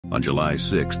On July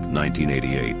 6,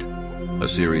 1988, a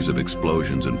series of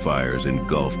explosions and fires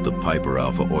engulfed the Piper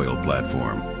Alpha oil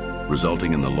platform,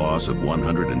 resulting in the loss of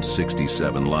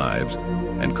 167 lives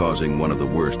and causing one of the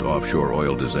worst offshore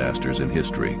oil disasters in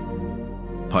history.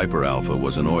 Piper Alpha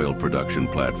was an oil production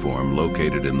platform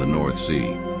located in the North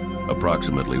Sea,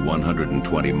 approximately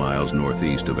 120 miles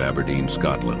northeast of Aberdeen,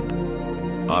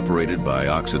 Scotland. Operated by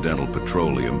Occidental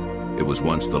Petroleum, it was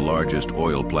once the largest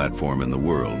oil platform in the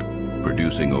world,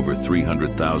 producing over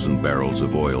 300,000 barrels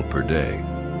of oil per day.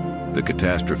 The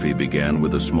catastrophe began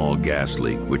with a small gas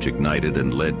leak which ignited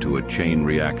and led to a chain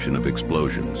reaction of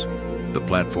explosions. The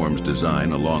platform's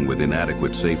design, along with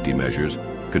inadequate safety measures,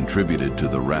 contributed to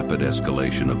the rapid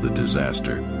escalation of the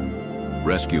disaster.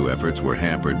 Rescue efforts were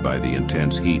hampered by the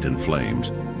intense heat and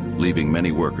flames, leaving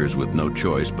many workers with no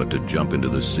choice but to jump into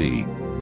the sea